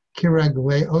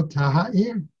 kiraglei otah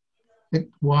ha'ir,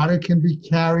 water can be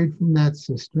carried from that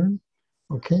cistern,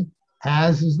 okay,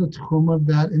 as is the tchum of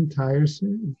that entire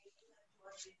city.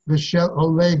 V'shel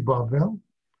olei bavel,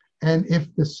 And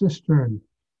if the cistern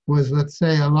was, let's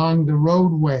say, along the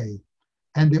roadway,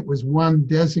 and it was one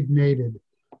designated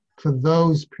for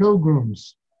those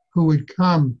pilgrims who would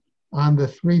come on the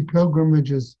 3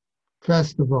 pilgrimages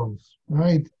festivals,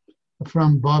 right?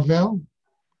 From Bavel,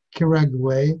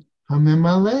 Kiragle,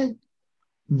 Hamimale.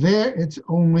 There it's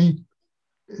only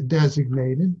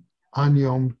designated on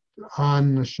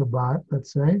Shabbat,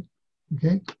 let's say,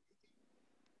 okay,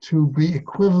 to be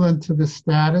equivalent to the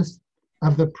status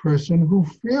of the person who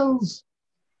fills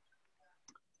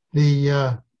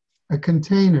a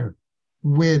container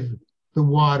with the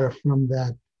water from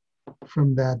that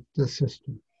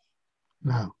cistern.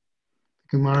 Now,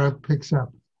 Gemara picks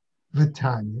up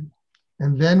Vitanya,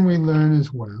 and then we learn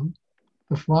as well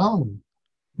the following: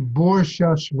 Bor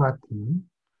Shel Shvatim,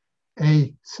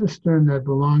 a cistern that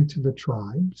belonged to the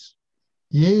tribes.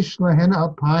 Yesh lahen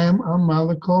alpayim amah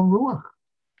lekol ruach.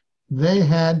 They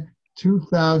had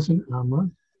 2,000 amah,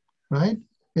 right,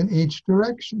 in each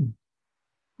direction.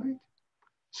 Right.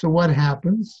 So what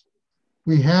happens?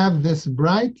 We have this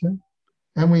Braita,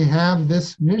 and we have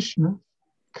this Mishnah,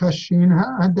 Kashin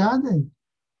ha'adade.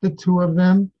 The two of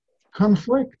them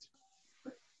conflict.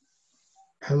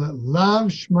 Lav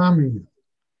shmamina.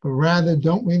 But rather,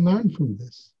 don't we learn from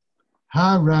this?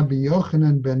 Ha Rabbi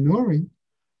Yochanan ben Nuri.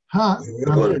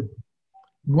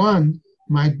 One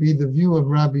might be the view of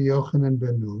Rabbi Yochanan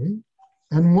ben Nuri,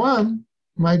 and one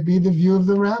might be the view of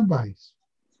the rabbis.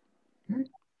 Okay?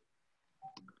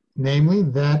 Namely,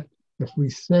 that if we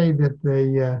say that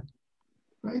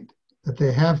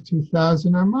they have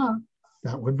 2,000 amah,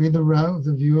 that would be the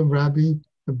view of Rabbi.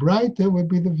 The Braita would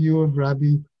be the view of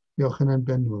Rabbi Yochanan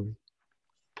ben Nuri.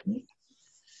 Okay?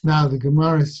 Now the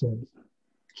Gemara says,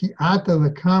 Ki ata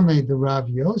lekame the Rav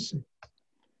Yosef,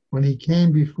 when he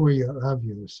came before Rav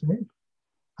Yosef,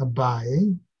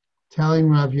 Abaye, telling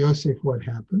Rav Yosef what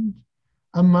happened,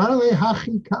 Amar le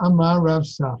hachi ka'amar Rav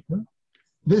Safra.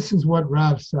 This is what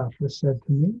Rav Safra said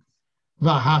to me.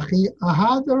 Vahachi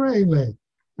ahadarele.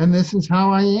 And this is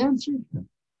how I answered him.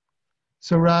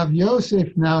 So Rav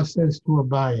Yosef now says to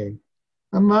Abaye,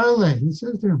 Amar le, he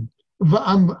says to him,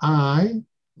 Va'amai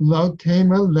lo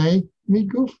tema le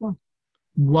migufa.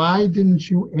 Why didn't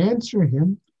you answer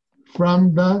him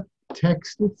from the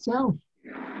text itself?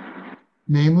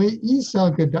 Namely,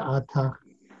 Isal gada'atach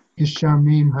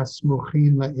ishamim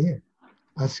hasmuchin la'ir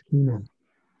askinan.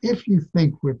 If you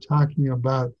think we're talking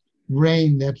about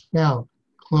rain that fell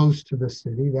close to the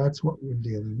city, that's what we're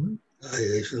dealing with.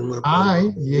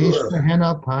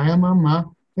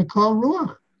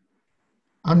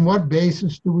 On what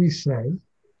basis do we say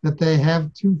that they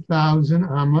have 2,000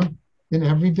 amma in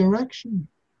every direction?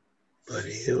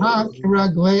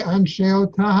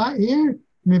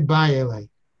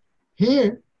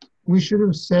 Here, we should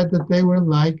have said that they were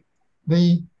like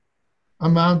the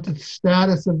amount of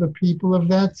status of the people of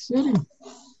that city.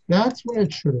 That's what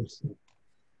it should have said.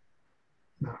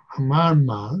 Now, Amar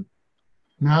Ma,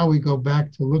 now we go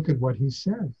back to look at what he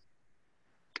said.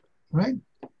 Right?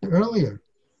 Earlier,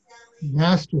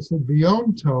 Master said,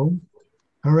 B'yom Tov,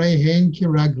 Harei Hein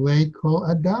Kiraglei Kol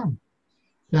Adam.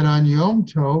 That on Yom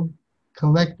Tov,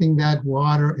 collecting that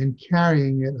water and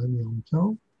carrying it on Yom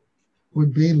Tov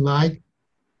would be like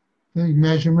the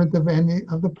measurement of any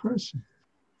of the person.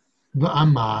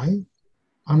 V'amai,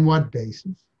 on what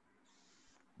basis?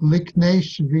 Liknei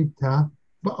shvita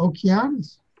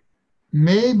ba'okianis.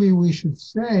 Maybe we should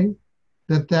say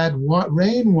that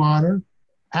rainwater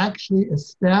actually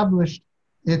established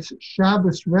its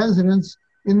Shabbos residence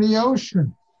in the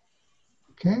ocean.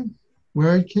 Okay,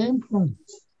 where it came from.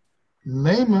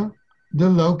 Lema de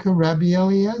loka Rabbi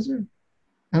Eliezer.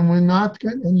 And we're not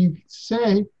going, and you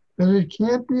say that it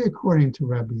can't be according to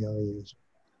Rabbi Eliezer.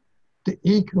 The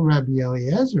Ika Rabbi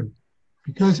Eliezer,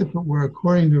 because if it were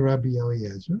according to Rabbi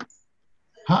Eliezer,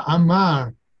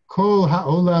 Ha'amar kol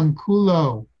ha'olam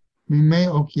kulo mimei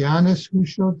okianis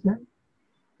hushote,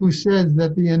 who says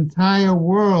that the entire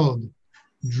world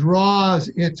draws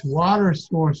its water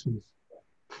sources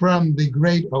from the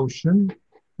great ocean,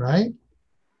 right?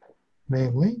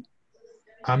 Namely,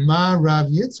 Amar Rav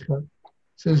Yitzchak,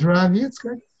 says Rav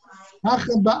Yitzchak,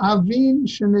 Hacha ba'avin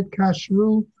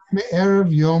shenetkashru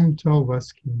me'erev yom tov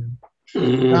askinan.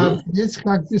 Rav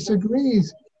Yitzchak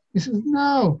disagrees. He says,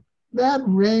 no, that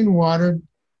rainwater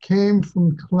came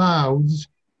from clouds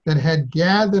that had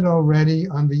gathered already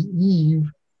on the eve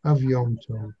of Yom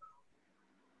Tov.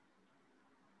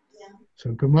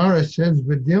 So Gemara says,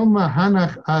 V'dilma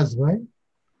hanach azle.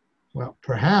 Well,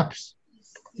 perhaps,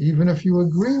 even if you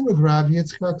agree with Rav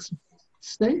Yitzchak's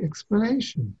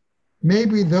explanation,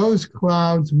 maybe those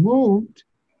clouds moved,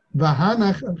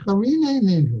 v'hanach acharine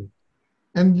ninhu,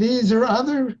 And these are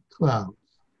other clouds.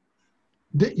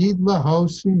 The idla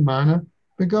hosimana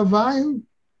begavayu.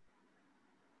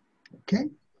 Okay,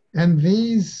 and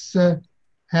these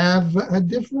have a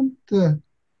different,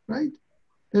 right?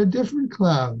 They're different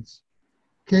clouds.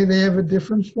 Okay, they have a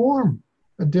different form,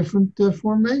 a different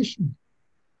formation.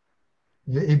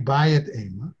 The ibayat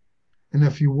ema. And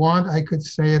if you want, I could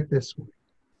say it this way.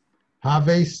 Have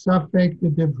a safek the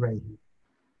divrei,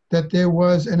 that there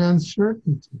was an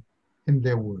uncertainty in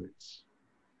their words.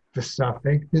 The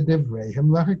safek the divreihim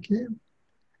lahakim.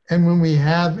 And when we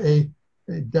have a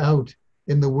doubt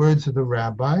in the words of the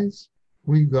rabbis,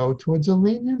 we go towards a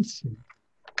leniency.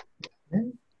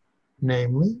 Okay?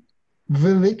 Namely,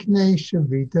 Vilikne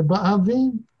Shavita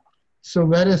Ba'avim. So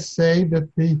let us say that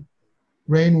the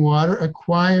rainwater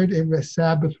acquired a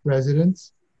Sabbath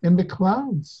residence in the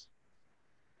clouds.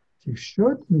 You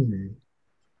should mean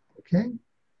it. Okay?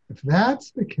 If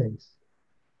that's the case,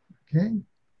 okay,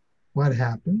 what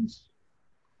happens?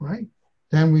 Right?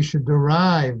 Then we should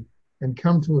derive and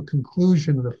come to a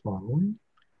conclusion of the following.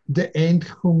 De'ein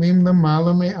tchumim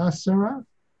l'mala me'asara.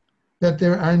 That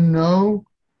there are no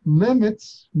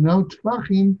limits, no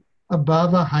tvachim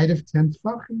above a height of 10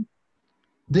 tvachim.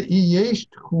 The yesh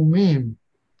tchumim,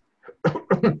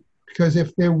 because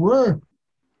if there were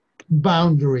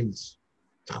boundaries,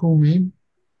 tchumim,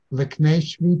 l'knei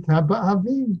shvita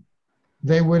ba'avim,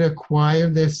 they would acquire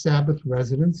their Sabbath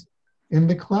residence in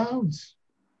the clouds.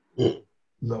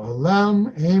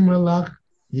 Lo'olam emerlach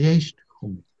yesh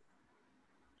tchumim.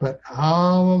 But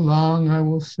all along I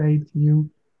will say to you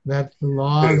that the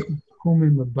laws of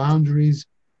tchumim, the boundaries,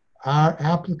 are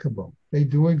applicable. They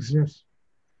do exist.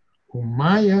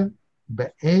 Umaya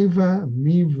be'eva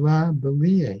mivla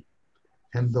beliye.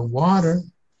 And the water,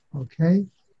 okay,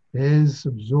 is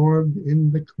absorbed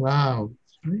in the clouds.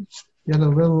 Right? Get a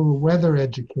little weather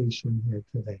education here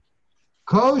today.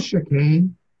 Kol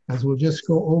shekain, as we'll just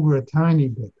go over a tiny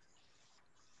bit.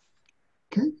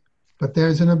 Okay? But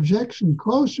there's an objection.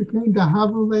 Kol shekain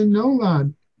dahavule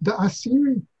nolad da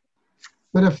asiri.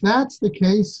 But if that's the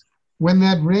case, when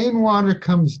that rainwater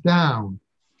comes down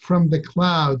from the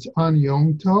clouds on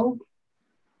Yom Tov,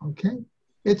 okay,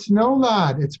 it's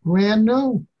nolad, it's brand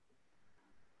new.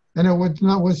 And it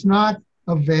was not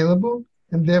available,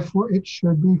 and therefore it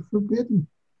should be forbidden.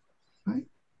 Right?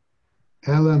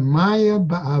 Elamaya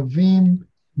ba'avim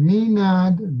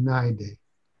minad naide.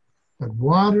 But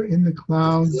water in the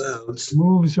clouds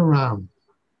moves around.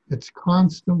 It's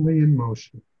constantly in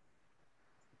motion.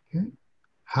 Okay?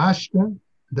 Hashta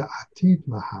the atit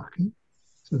lahachi.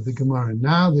 So the Gemara,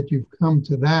 now that you've come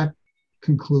to that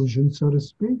conclusion, so to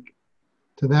speak,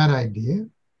 to that idea,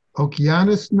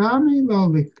 Okianis nami lo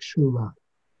likshula.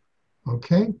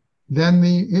 Okay? Then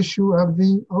the issue of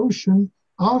the ocean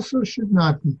also should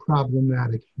not be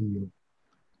problematic for you.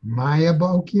 Maya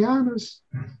ba'okianis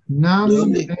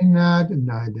nami einad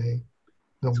nade.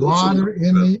 The water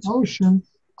in the ocean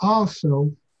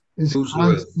also is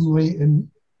constantly in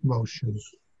motion.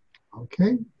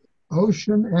 Okay?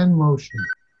 Ocean and motion,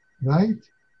 right?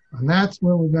 And that's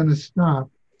where we're going to stop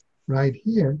right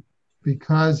here,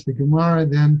 because the Gemara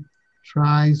then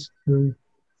tries to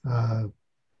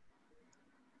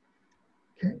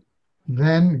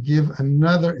then give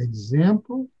another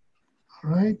example, all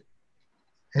right?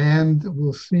 And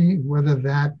we'll see whether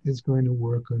that is going to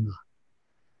work or not.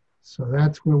 So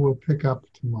that's where we'll pick up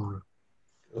tomorrow.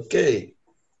 Okay.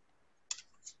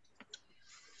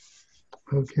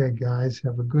 Okay, guys,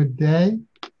 have a good day.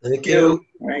 Thank you.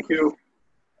 Thank you.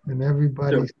 And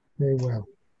everybody stay well.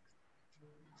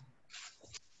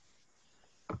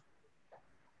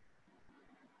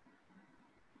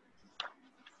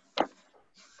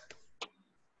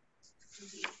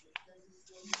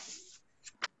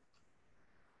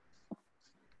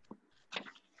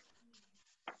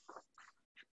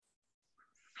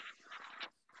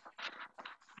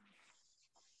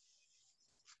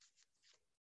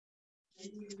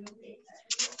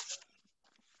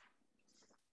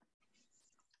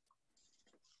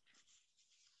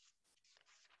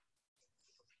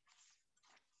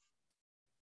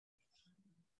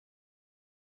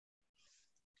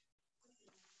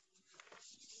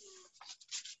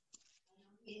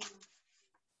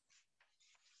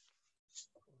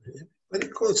 Very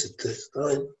close at this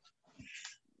time.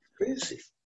 Crazy.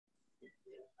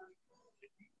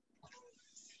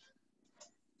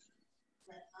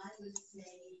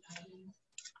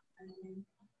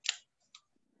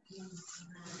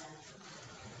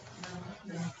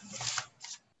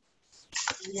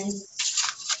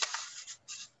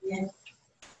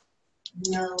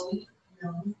 No.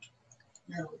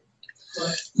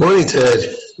 Morning,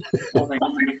 Ted.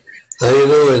 Morning. How you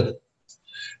doing?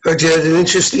 Heard you had an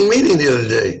interesting meeting the other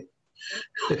day.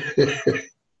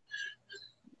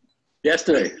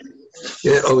 Yesterday.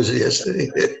 Yeah, oh, was it yesterday?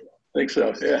 I think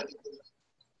so, yeah.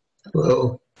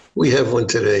 Well, we have one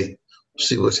today.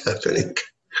 See what's happening.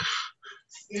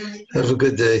 Have a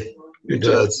good day.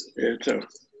 Regards. You too.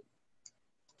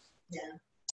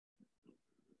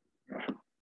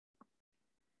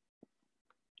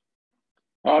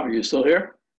 Harvey, you still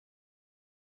here?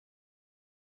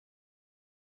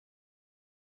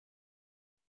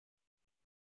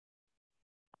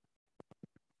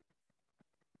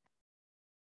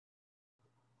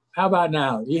 How about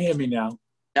now? You hear me now?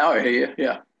 Now I hear you,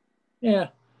 yeah. Yeah.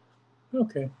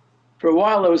 Okay. For a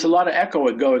while, there was a lot of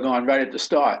echoing going on right at the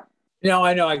start. No,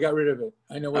 I know. I got rid of it.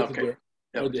 I know what to do.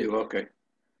 That was you, okay.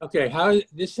 Okay. How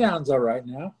this sounds all right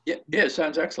now? Yeah, it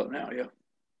sounds excellent now, yeah.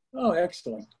 Oh,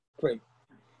 excellent. Great.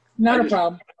 Not a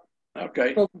problem.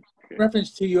 Okay. So,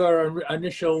 reference to your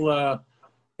initial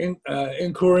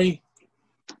inquiry,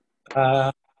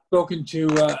 spoken to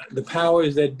the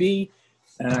powers that be,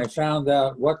 and I found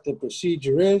out what the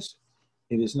procedure is.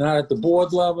 It is not at the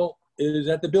board level. It is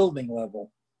at the building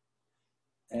level.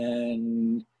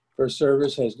 And First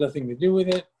Service has nothing to do with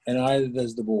it, and either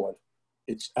does the board.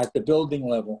 It's at the building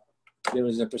level. There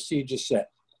is a procedure set.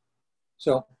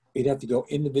 So you'd have to go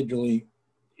individually,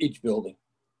 each building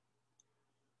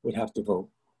would have to vote.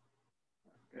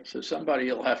 So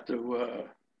somebody will have to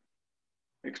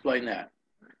explain that.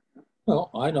 Well,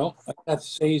 I know. I have to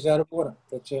say he's out of order.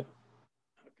 That's it.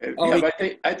 Okay. Oh, yeah,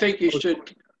 but I think you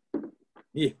should.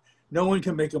 Yeah. No one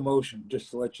can make a motion,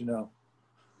 just to let you know.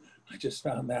 I just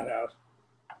found that out.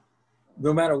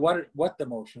 No matter what the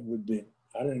motion would be.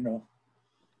 I don't know.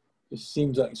 It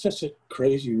seems like such a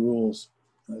crazy rules.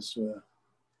 That's,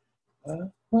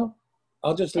 well,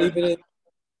 I'll just leave it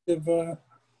at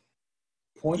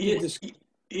point of discussion.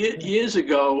 Years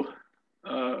ago,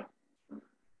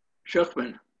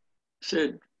 Schuchman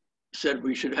said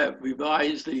we should have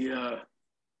revised the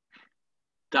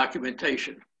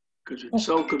documentation because it's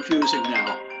so confusing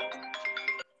now.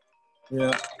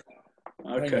 Yeah.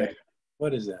 Okay.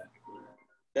 What is that?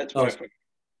 That's perfect.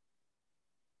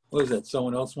 What is that?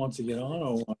 Someone else wants to get on,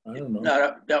 or what? I don't know.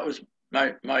 No, that was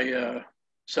my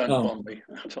son phoned me.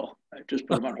 That's all. I just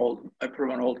put him on hold. I put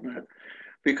him on hold a minute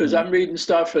because I'm reading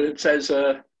stuff and it says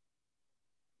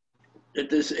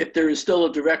if there is still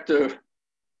a director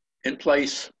in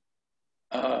place,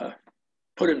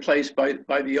 put in place by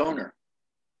the owner.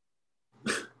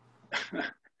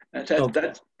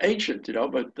 That's ancient, you know.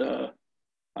 But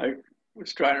I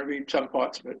was trying to read some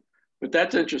parts of it. But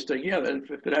that's interesting. Yeah, that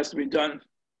if it has to be done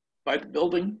by the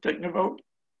building taking a vote.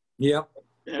 Yep.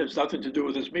 It has nothing to do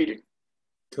with this meeting.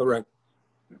 Correct.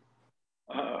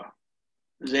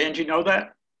 Does Angie know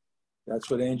that?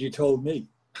 That's what Angie told me.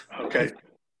 Okay.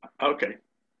 Okay.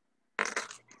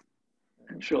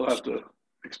 And she'll have to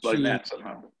explain that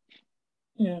somehow.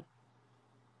 Yeah.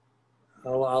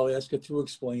 I'll ask her to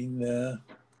explain the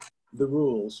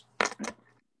rules.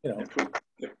 You know,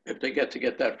 if they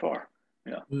get that far.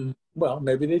 Yeah. Well,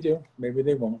 maybe they do. Maybe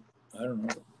they won't. I don't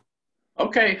know.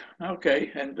 Okay.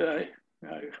 And I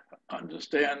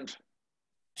understand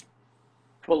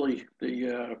fully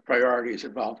the priorities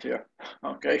involved here.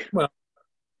 Okay. Well,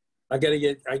 I got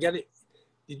it.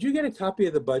 Did you get a copy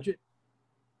of the budget?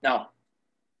 No.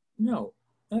 No.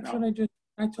 That's what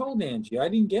I told Angie. I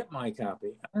didn't get my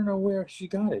copy. I don't know where she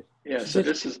got it. Yeah. So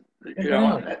this is, you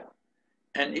know,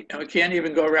 and we can't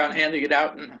even go around handing it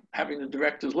out and having the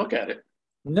directors look at it.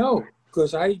 No,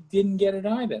 because I didn't get it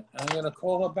either. I'm going to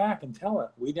call her back and tell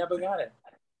her we never got it.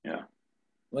 Yeah.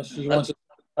 Unless she wants to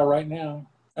tell right now.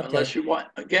 Okay.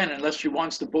 Unless she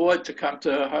wants the board to come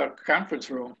to her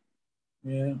conference room.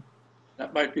 Yeah.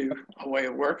 That might be a way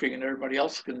of working, and everybody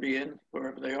else can be in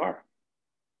wherever they are.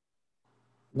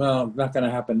 Well, not going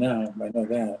to happen now. I know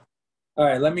that. All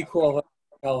right, let me call her.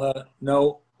 Tell her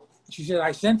no. She said,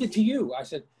 I sent it to you. I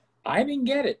said, I didn't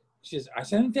get it. She says, I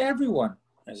sent it to everyone.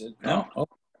 I said, no. Oh.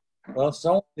 Well,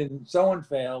 someone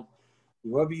failed.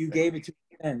 Whoever you gave it to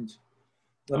end.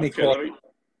 Let me call.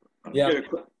 Let me get a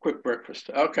quick breakfast.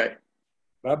 Okay.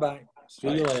 Bye-bye. See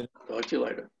you later. Talk to you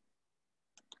later.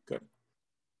 Good.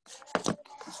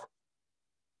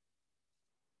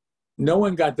 No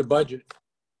one got the budget.